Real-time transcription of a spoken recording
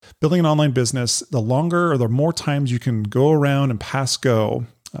building an online business, the longer or the more times you can go around and pass go,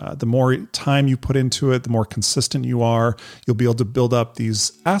 the more time you put into it, the more consistent you are, you'll be able to build up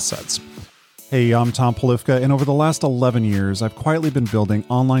these assets. Hey, I'm Tom Polifka, and over the last 11 years, I've quietly been building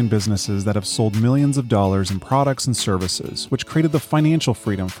online businesses that have sold millions of dollars in products and services, which created the financial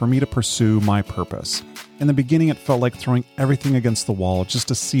freedom for me to pursue my purpose. In the beginning, it felt like throwing everything against the wall just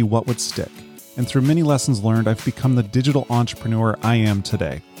to see what would stick. And through many lessons learned, I've become the digital entrepreneur I am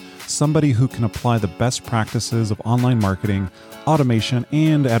today. Somebody who can apply the best practices of online marketing, automation,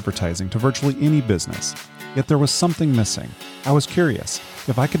 and advertising to virtually any business. Yet there was something missing. I was curious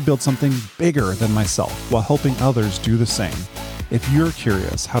if I could build something bigger than myself while helping others do the same. If you're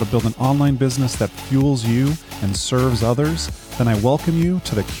curious how to build an online business that fuels you and serves others, then I welcome you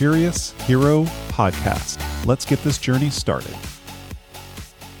to the Curious Hero Podcast. Let's get this journey started.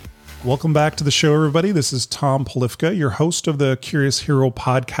 Welcome back to the show, everybody. This is Tom Polifka, your host of the Curious Hero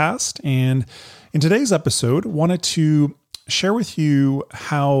Podcast. And in today's episode, wanted to share with you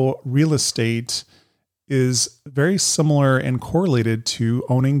how real estate is very similar and correlated to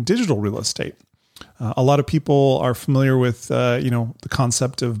owning digital real estate. A lot of people are familiar with, the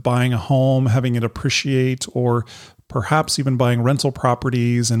concept of buying a home, having it appreciate, or perhaps even buying rental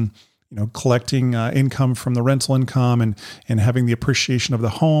properties and collecting income from the rental income and having the appreciation of the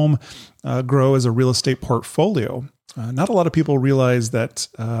home grow as a real estate portfolio. Not a lot of people realize that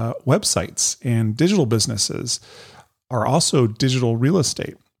websites and digital businesses are also digital real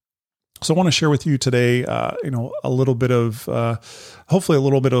estate. So I want to share with you today, a little bit of, hopefully a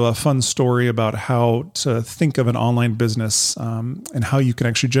little bit of a fun story about how to think of an online business and how you can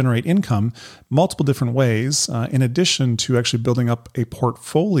actually generate income multiple different ways, in addition to actually building up a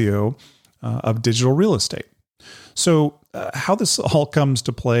portfolio of digital real estate. So how this all comes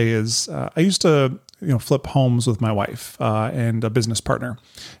to play is I used to flip homes with my wife and a business partner.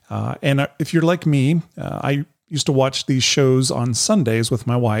 And if you're like me, I used to watch these shows on Sundays with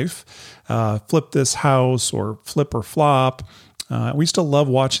my wife, Flip This House or Flip or Flop. We used to love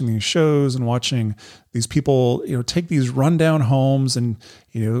watching these shows and watching these people, take these rundown homes and,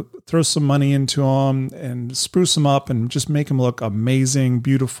 throw some money into them and spruce them up and just make them look amazing,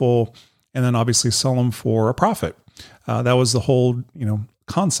 beautiful, and then obviously sell them for a profit. That was the whole,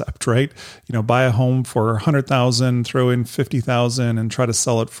 concept, right? Buy a home for $100,000, throw in $50,000 and try to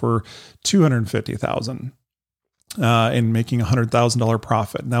sell it for $250,000. And making $100,000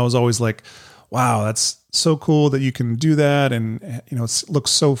 profit. And that was always like, wow, that's so cool that you can do that. And, it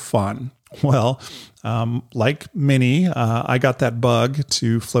looks so fun. Well, like many, I got that bug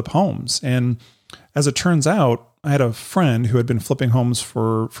to flip homes. And as it turns out, I had a friend who had been flipping homes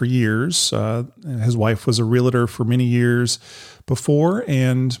for years. His wife was a realtor for many years before.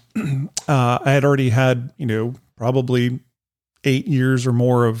 And I had already had, probably 8 years or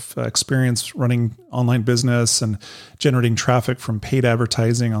more of experience running online business and generating traffic from paid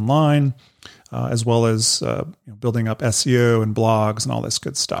advertising online, as well as building up SEO and blogs and all this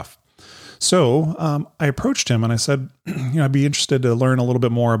good stuff. So I approached him and I said, I'd be interested to learn a little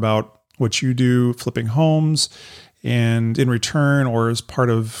bit more about what you do flipping homes. And in return, or as part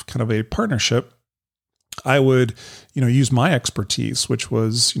of kind of a partnership, I would, use my expertise, which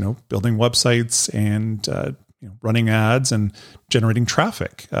was, building websites and running ads and generating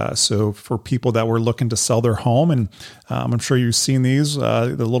traffic. So for people that were looking to sell their home, and I'm sure you've seen these,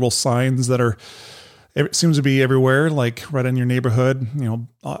 the little signs that it seems to be everywhere, like right in your neighborhood,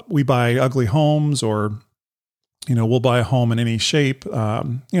 we buy ugly homes, or, we'll buy a home in any shape,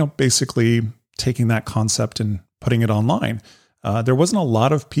 basically taking that concept and putting it online. There wasn't a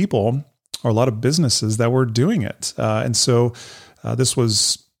lot of people or a lot of businesses that were doing it. And so this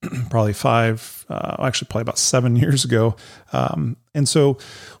was probably probably about 7 years ago. And so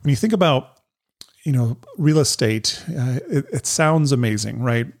when you think about, real estate, it sounds amazing,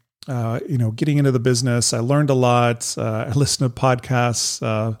 right? Getting into the business, I learned a lot. I listened to podcasts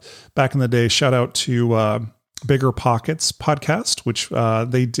back in the day. Shout out to Bigger Pockets podcast, which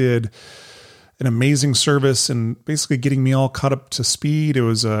they did an amazing service and basically getting me all caught up to speed. It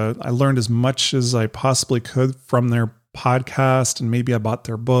was I learned as much as I possibly could from their podcast, and maybe I bought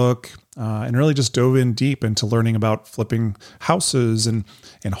their book and really just dove in deep into learning about flipping houses and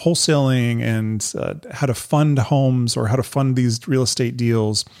wholesaling and how to fund homes or how to fund these real estate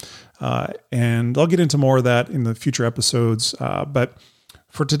deals. And I'll get into more of that in the future episodes. But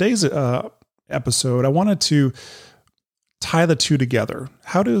for today's episode, I wanted to tie the two together.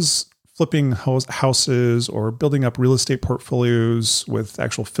 How does flipping houses or building up real estate portfolios with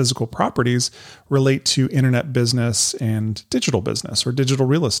actual physical properties relate to internet business and digital business or digital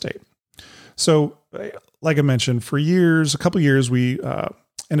real estate? So like I mentioned, for years, a couple of years, we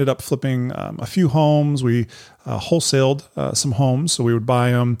ended up flipping a few homes. We wholesaled some homes. So we would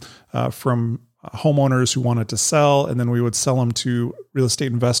buy them from homeowners who wanted to sell, and then we would sell them to real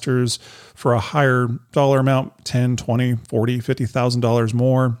estate investors for a higher dollar amount, 10, 20, 40, $50,000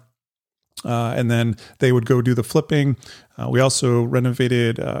 more. And then they would go do the flipping. We also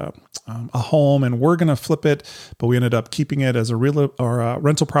renovated a home, and we're going to flip it, but we ended up keeping it as a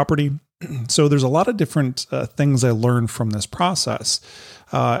rental property. So there's a lot of different things I learned from this process.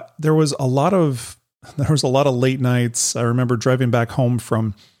 There was a lot of late nights. I remember driving back home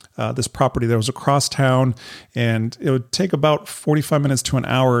from this property that was across town, and it would take about 45 minutes to an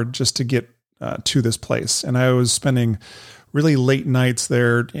hour just to get to this place. And I was spending really late nights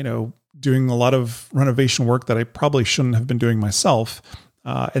there, doing a lot of renovation work that I probably shouldn't have been doing myself.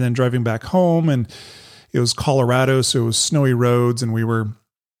 And then driving back home, and it was Colorado, so it was snowy roads, and we were,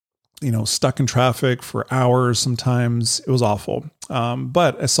 stuck in traffic for hours. Sometimes it was awful.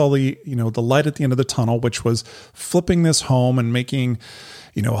 But I saw the light at the end of the tunnel, which was flipping this home and making,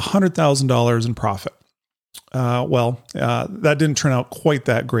 $100,000 in profit. That didn't turn out quite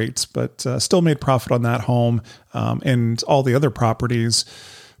that great, but still made profit on that home and all the other properties.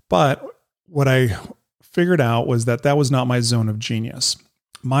 But what I figured out was that was not my zone of genius.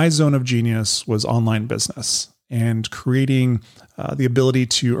 My zone of genius was online business and creating the ability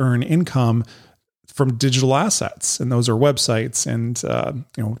to earn income from digital assets. And those are websites and,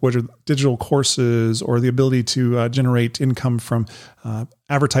 what are digital courses, or the ability to generate income from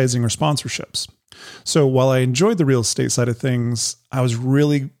advertising or sponsorships. So while I enjoyed the real estate side of things, I was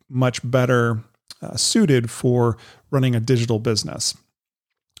really much better suited for running a digital business.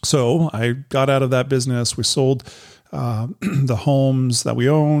 So I got out of that business. We sold the homes that we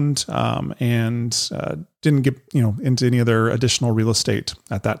owned and didn't get into any other additional real estate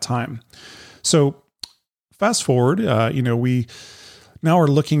at that time. So fast forward, we now are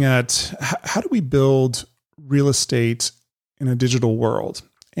looking at how do we build real estate in a digital world?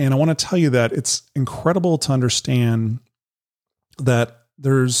 And I want to tell you that it's incredible to understand that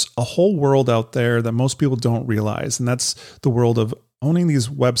there's a whole world out there that most people don't realize. And that's the world of owning these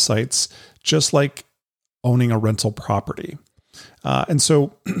websites, just like owning a rental property. And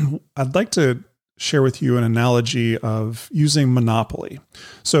so I'd like to share with you an analogy of using Monopoly.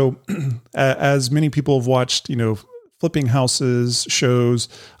 So as many people have watched, flipping houses shows,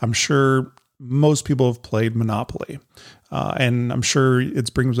 I'm sure most people have played Monopoly. And I'm sure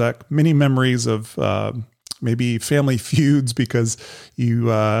it brings back many memories of maybe family feuds because you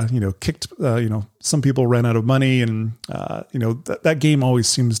kicked, some people ran out of money, and, that game always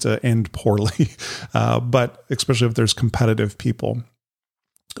seems to end poorly, but especially if there's competitive people.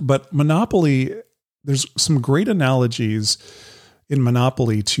 But Monopoly, there's some great analogies in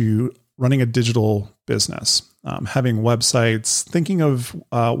Monopoly to running a digital business, having websites, thinking of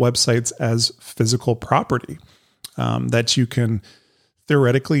websites as physical property that you can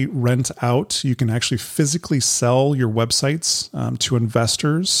theoretically rent out. You can actually physically sell your websites to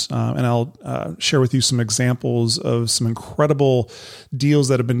investors. And I'll share with you some examples of some incredible deals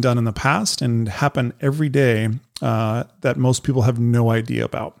that have been done in the past and happen every day that most people have no idea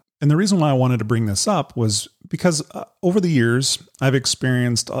about. And the reason why I wanted to bring this up was because over the years, I've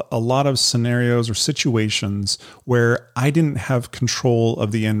experienced a lot of scenarios or situations where I didn't have control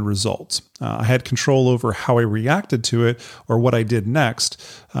of the end result. I had control over how I reacted to it or what I did next.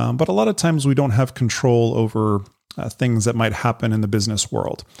 But a lot of times we don't have control over things that might happen in the business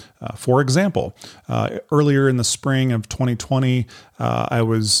world. For example, earlier in the spring of 2020, I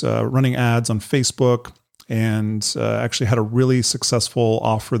was running ads on Facebook, and actually had a really successful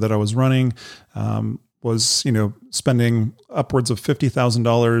offer that I was running, was, spending upwards of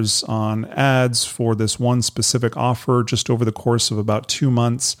 $50,000 on ads for this one specific offer just over the course of about 2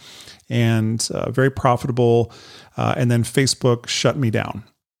 months, and very profitable. And then Facebook shut me down.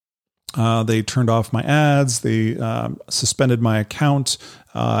 They turned off my ads. They suspended my account.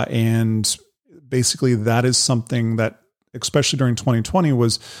 And basically that is something that, especially during 2020,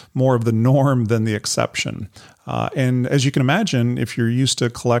 was more of the norm than the exception. And as you can imagine, if you're used to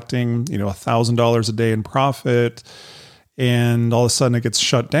collecting, $1,000 a day in profit, and all of a sudden it gets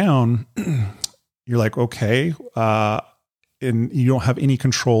shut down, you're like, okay, and you don't have any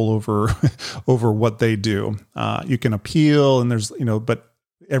control over what they do. You can appeal, and there's, but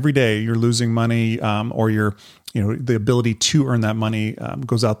every day you're losing money, or you're, the ability to earn that money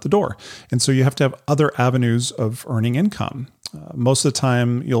goes out the door. And so you have to have other avenues of earning income. Most of the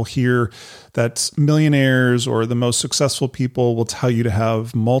time you'll hear that millionaires or the most successful people will tell you to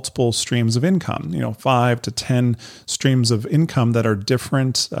have multiple streams of income, 5 to 10 streams of income that are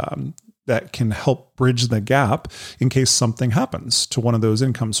different, that can help bridge the gap in case something happens to one of those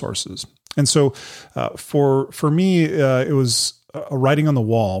income sources. And so for me, it was a writing on the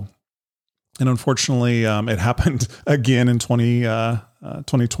wall. And unfortunately, it happened again in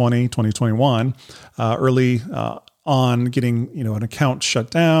 2020, 2021, early on getting, an account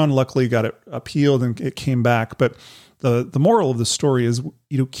shut down. Luckily got it appealed and it came back. But the moral of the story is,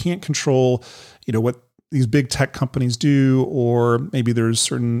 can't control, what these big tech companies do, or maybe there's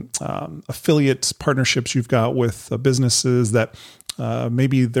certain affiliate partnerships you've got with businesses that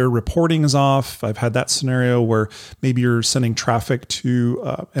maybe their reporting is off. I've had that scenario where maybe you're sending traffic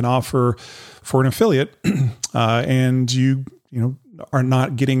to an offer for an affiliate and you are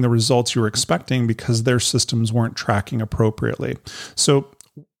not getting the results you were expecting because their systems weren't tracking appropriately. So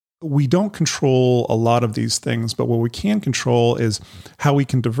we don't control a lot of these things, but what we can control is how we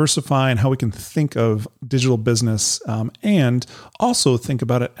can diversify and how we can think of digital business and also think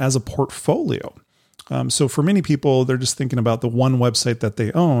about it as a portfolio. So for many people, they're just thinking about the one website that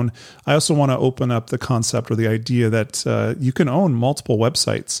they own. I also want to open up the concept or the idea that you can own multiple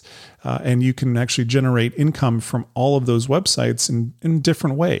websites and you can actually generate income from all of those websites in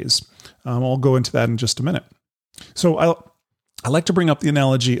different ways. I'll go into that in just a minute. So I like to bring up the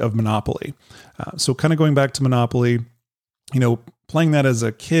analogy of Monopoly. So kind of going back to Monopoly, playing that as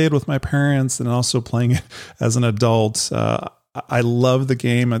a kid with my parents and also playing it as an adult. I love the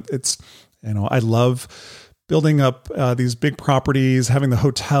game. I love building up these big properties, having the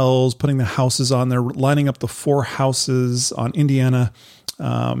hotels, putting the houses on there, lining up the 4 houses on Indiana,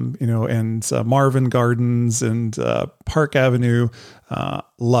 and Marvin Gardens and Park Avenue.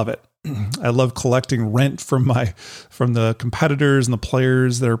 Love it. I love collecting rent from the competitors and the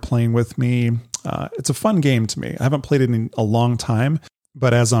players that are playing with me. It's a fun game to me. I haven't played it in a long time,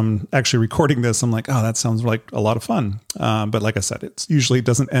 but as I'm actually recording this, I'm like, oh, that sounds like a lot of fun. But like I said, it usually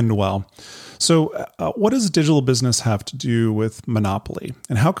doesn't end well. So what does digital business have to do with Monopoly?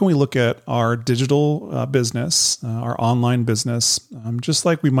 And how can we look at our digital business, our online business, just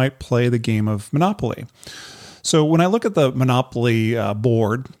like we might play the game of Monopoly? So when I look at the Monopoly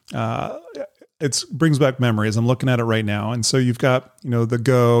board, it brings back memories. I'm looking at it right now. And so you've got, the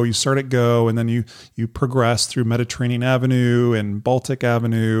Go, you start at Go, and then you progress through Mediterranean Avenue and Baltic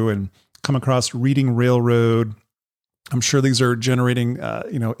Avenue and come across Reading Railroad. I'm sure these are generating,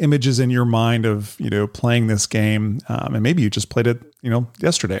 images in your mind of, playing this game. And maybe you just played it,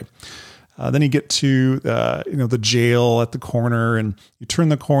 yesterday. Then you get to, the jail at the corner, and you turn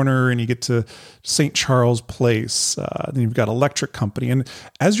the corner and you get to St. Charles Place. Then you've got Electric Company. And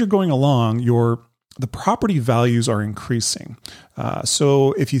as you're going along, the property values are increasing.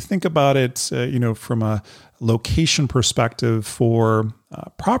 So if you think about it, from a location perspective for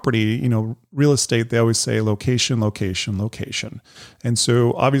property, real estate, they always say location, location, location. And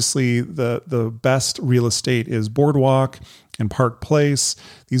so obviously the best real estate is Boardwalk and Park Place.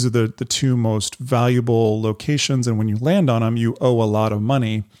 These are the 2 most valuable locations. And when you land on them, you owe a lot of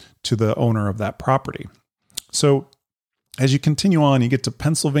money to the owner of that property. So as you continue on, you get to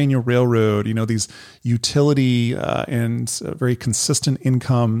Pennsylvania Railroad, these utility and very consistent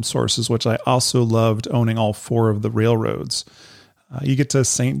income sources, which I also loved owning all 4 of the railroads. You get to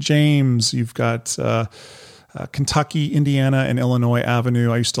St. James, you've got Kentucky, Indiana, and Illinois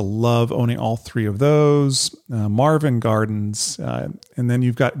Avenue. I used to love owning all 3 of those. Marvin Gardens, and then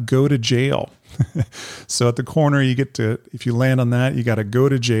you've got Go to Jail. So at the corner, you get to, if you land on that, you got to go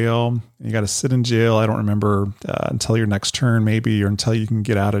to jail. You got to sit in jail. I don't remember until your next turn, maybe, or until you can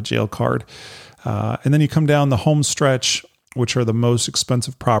get out a jail card. And then you come down the home stretch, which are the most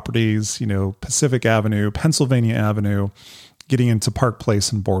expensive properties, Pacific Avenue, Pennsylvania Avenue, getting into Park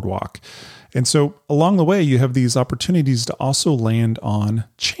Place and Boardwalk. And so along the way, you have these opportunities to also land on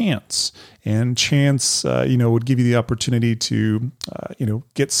chance. And chance, would give you the opportunity to,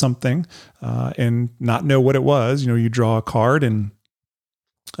 get something and not know what it was. You draw a card and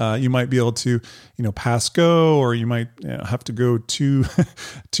you might be able to, pass go, or you might have to go to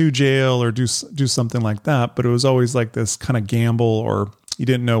to jail or do something like that. But it was always like this kind of gamble, or you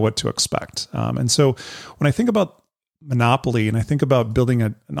didn't know what to expect. And so when I think about Monopoly and I think about building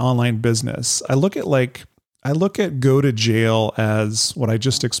an online business, I look at Go to Jail as what I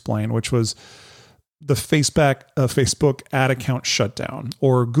just explained, which was the Facebook ad account shutdown,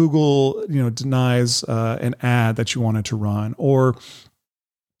 or Google, denies an ad that you wanted to run, or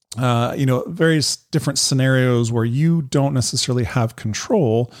various different scenarios where you don't necessarily have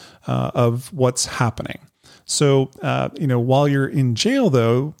control of what's happening. So, while you're in jail,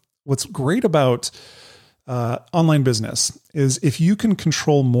 though, what's great about online business is if you can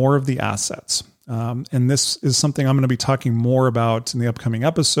control more of the assets. And this is something I'm going to be talking more about in the upcoming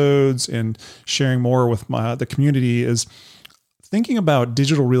episodes and sharing more with the community, is thinking about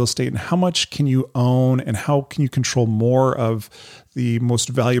digital real estate and how much can you own and how can you control more of the most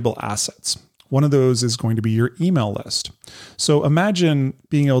valuable assets. One of those is going to be your email list. So imagine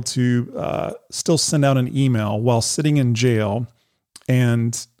being able to still send out an email while sitting in jail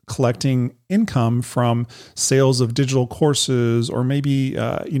and collecting income from sales of digital courses, or maybe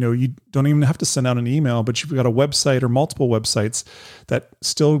you don't even have to send out an email, but you've got a website or multiple websites that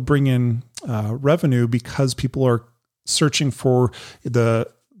still bring in revenue because people are searching for the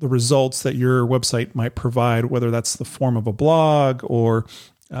results that your website might provide, whether that's the form of a blog or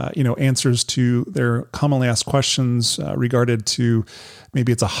answers to their commonly asked questions regarded to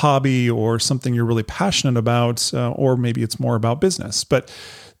maybe it's a hobby or something you're really passionate about, or maybe it's more about business. But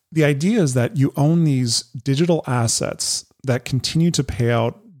the idea is that you own these digital assets that continue to pay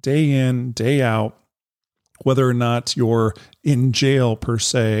out day in, day out, whether or not you're in jail per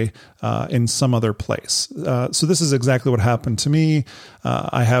se, in some other place. So this is exactly what happened to me.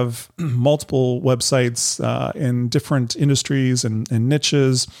 I have multiple websites in different industries and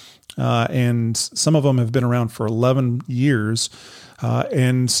niches, and some of them have been around for 11 years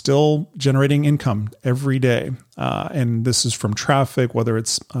and still generating income every day. And this is from traffic, whether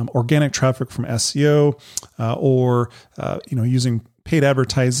it's organic traffic from SEO or using paid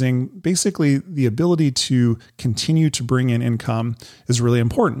advertising. Basically, the ability to continue to bring in income is really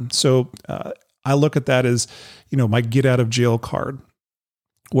important. So I look at that as, my get out of jail card,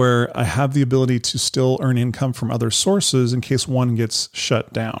 where I have the ability to still earn income from other sources in case one gets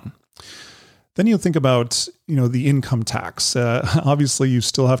shut down. Then you think about, the income tax. Obviously, you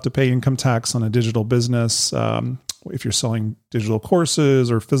still have to pay income tax on a digital business. If you're selling digital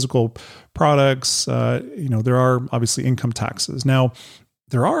courses or physical products, there are obviously income taxes. Now,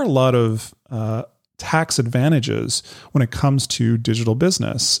 there are a lot of tax advantages when it comes to digital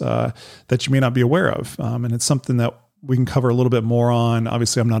business that you may not be aware of. And it's something that we can cover a little bit more on.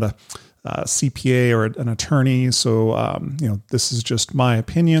 Obviously, I'm not a CPA or an attorney, so this is just my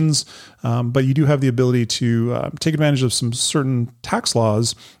opinions. But you do have the ability to take advantage of some certain tax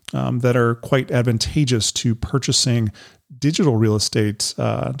laws that are quite advantageous to purchasing digital real estate,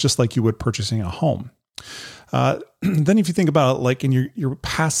 just like you would purchasing a home. Then if you think about it, like, and you're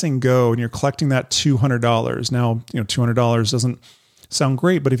passing go and you're collecting that $200. Now, $200 doesn't sound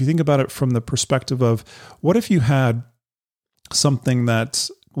great, but if you think about it from the perspective of what if you had something that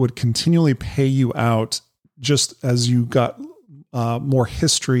would continually pay you out just as you got more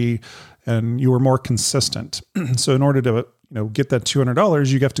history and you were more consistent. So in order to get that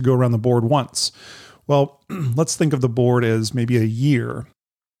 $200, you have to go around the board once. Well, let's think of the board as maybe a year.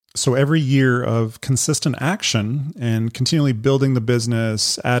 So every year of consistent action and continually building the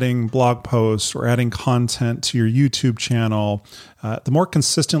business, adding blog posts or adding content to your YouTube channel, the more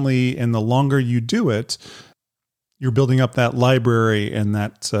consistently and the longer you do it, you're building up that library and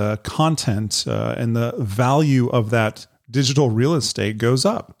that content, and the value of that digital real estate goes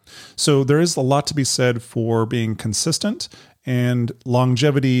up. So there is a lot to be said for being consistent and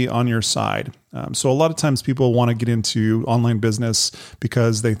longevity on your side. So a lot of times people want to get into online business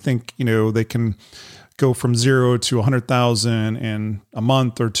because they think, they can go from 0 to 100,000 in a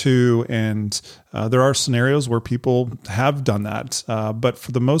month or two. And there are scenarios where people have done that. But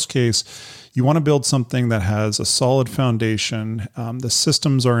for the most case, you want to build something that has a solid foundation. The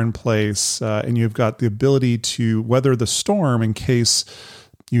systems are in place, and you've got the ability to weather the storm in case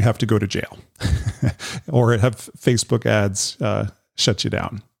you have to go to jail or have Facebook ads shut you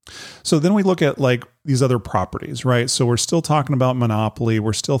down. So then we look at like these other properties, right? So we're still talking about monopoly.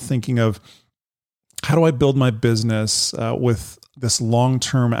 We're still thinking of how do I build my business with this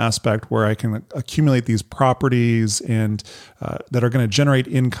long-term aspect where I can accumulate these properties and that are going to generate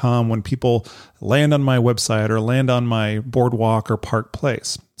income when people land on my website or land on my boardwalk or park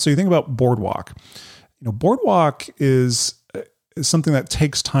place. So you think about boardwalk. Boardwalk is something that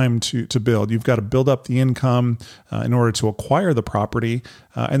takes time to build. You've got to build up the income in order to acquire the property.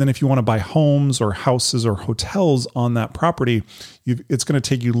 And then if you want to buy homes or houses or hotels on that property, it's going to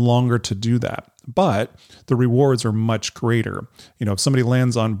take you longer to do that. But the rewards are much greater. If somebody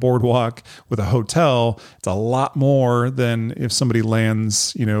lands on Boardwalk with a hotel, it's a lot more than if somebody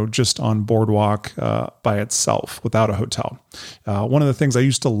lands, just on Boardwalk by itself without a hotel. One of the things I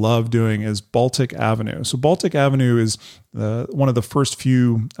used to love doing is Baltic Avenue. So Baltic Avenue is one of the first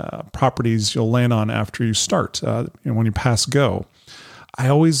few properties you'll land on after you start, when you pass go. I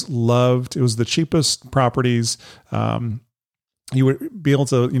always loved, it was the cheapest properties. you would be able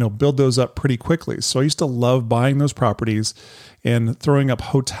to, build those up pretty quickly. So I used to love buying those properties and throwing up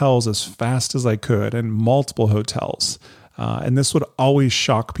hotels as fast as I could, and multiple hotels. And this would always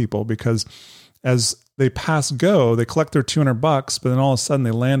shock people, because as they pass go, they collect their $200, but then all of a sudden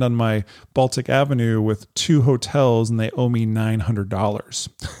they land on my Baltic Avenue with 2 hotels and they owe me $900.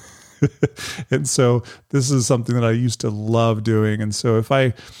 And so this is something that I used to love doing. And so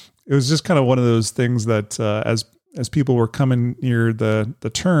it was just kind of one of those things that as people were coming near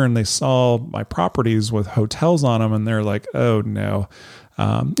the turn, they saw my properties with hotels on them, and they're like, oh no.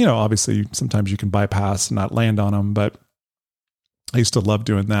 Obviously sometimes you can bypass and not land on them, but I used to love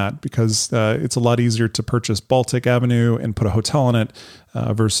doing that because it's a lot easier to purchase Baltic Avenue and put a hotel on it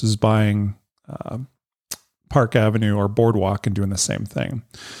versus buying Park Avenue or Boardwalk and doing the same thing.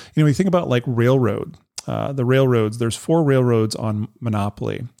 You think about like the railroads, there's 4 railroads on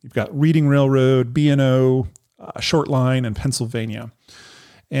Monopoly. You've got Reading Railroad, B&O, Short Line, and Pennsylvania.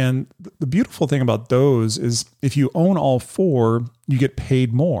 And the beautiful thing about those is if you own all 4, you get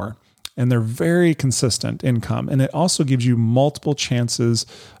paid more. And they're very consistent income. And it also gives you multiple chances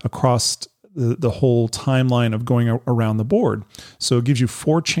across the whole timeline of going around the board. So it gives you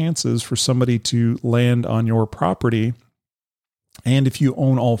 4 chances for somebody to land on your property. And if you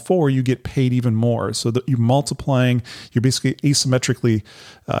own all 4, you get paid even more. So that you're basically asymmetrically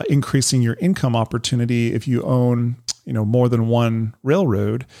increasing your income opportunity if you own, more than one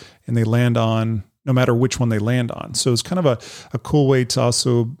railroad and they land on, no matter which one they land on. So it's kind of a cool way to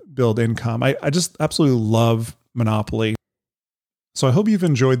also build income. I just absolutely love Monopoly. So I hope you've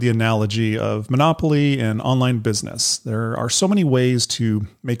enjoyed the analogy of Monopoly and online business. There are so many ways to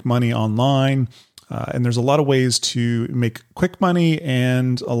make money online, and there's a lot of ways to make quick money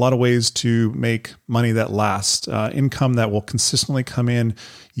and a lot of ways to make money that lasts, income that will consistently come in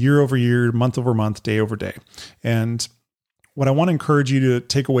year over year, month over month, day over day. And what I want to encourage you to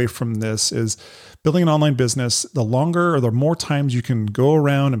take away from this is building an online business. The longer or the more times you can go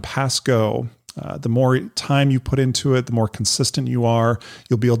around and pass go, the more time you put into it, the more consistent you are,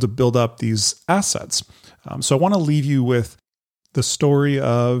 you'll be able to build up these assets. So I want to leave you with the story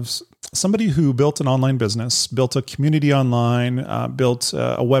of somebody who built an online business, built a community online, built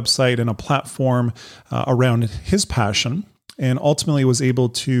a website and a platform around his passion, and ultimately was able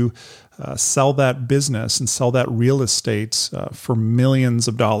to sell that business and sell that real estate for millions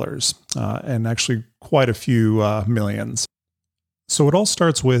of dollars, and actually quite a few millions. So it all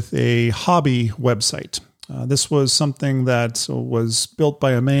starts with a hobby website. This was something that was built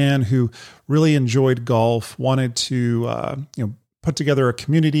by a man who really enjoyed golf, wanted to put together a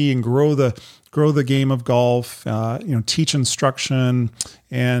community and grow the game of golf, teach instruction.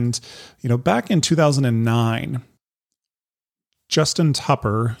 And back in 2009, Justin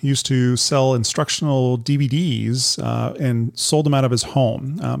Tupper used to sell instructional DVDs and sold them out of his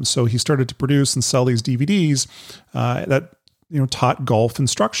home. So he started to produce and sell these DVDs that taught golf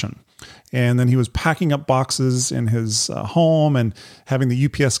instruction. And then he was packing up boxes in his home and having the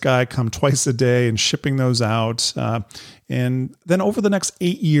UPS guy come twice a day and shipping those out. And then over the next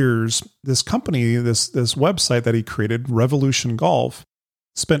 8 years, this company, this website that he created, Revolution Golf,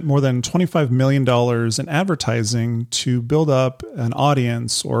 spent more than $25 million in advertising to build up an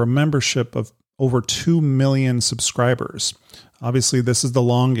audience or a membership of over 2 million subscribers. Obviously, this is the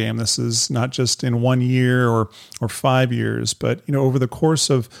long game. This is not just in 1 year or 5 years, but over the course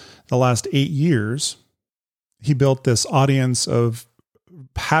of the last 8 years, he built this audience of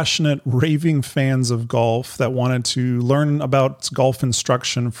passionate, raving fans of golf that wanted to learn about golf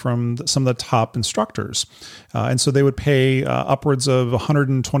instruction from some of the top instructors. And so they would pay upwards of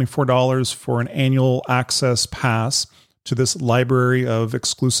 $124 for an annual access pass to this library of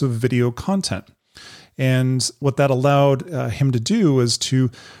exclusive video content. And what that allowed him to do was to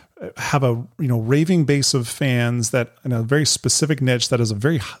have a raving base of fans that in a very specific niche that is a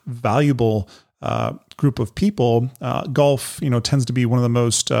very valuable group of people. Golf, tends to be one of the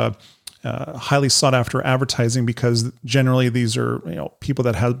most highly sought after advertising because generally these are people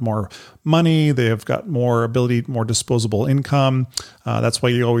that have more money, they have got more ability, more disposable income. That's why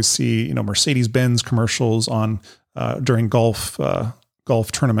you always see Mercedes-Benz commercials on during golf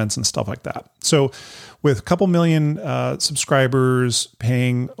tournaments and stuff like that. So with a couple million subscribers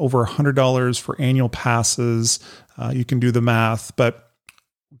paying over $100 for annual passes, you can do the math, but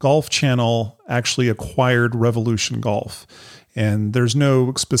Golf Channel actually acquired Revolution Golf. And there's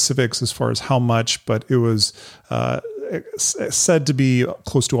no specifics as far as how much, but it was said to be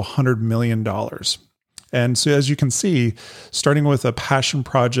close to $100 million. And so as you can see, starting with a passion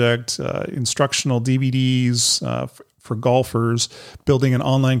project, instructional DVDs for golfers, building an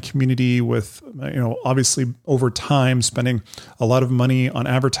online community with, obviously over time, spending a lot of money on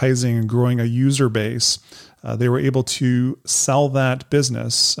advertising and growing a user base. They were able to sell that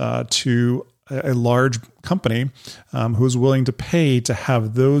business to a large company who was willing to pay to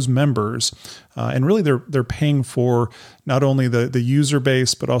have those members. And really they're paying for not only the user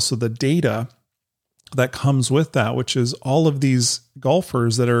base, but also the data that comes with that, which is all of these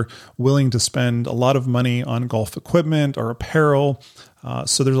golfers that are willing to spend a lot of money on golf equipment or apparel.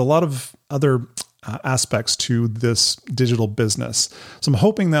 So there's a lot of other aspects to this digital business. So I'm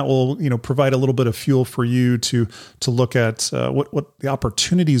hoping that will, provide a little bit of fuel for you to look at what the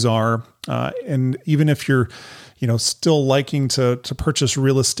opportunities are. And even if you're, still liking to purchase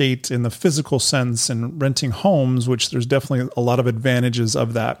real estate in the physical sense and renting homes, which there's definitely a lot of advantages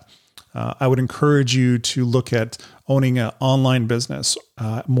of that. I would encourage you to look at owning an online business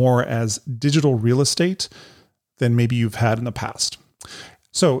more as digital real estate than maybe you've had in the past.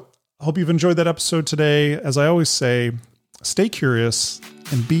 So I hope you've enjoyed that episode today. As I always say, stay curious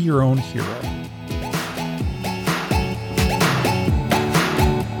and be your own hero.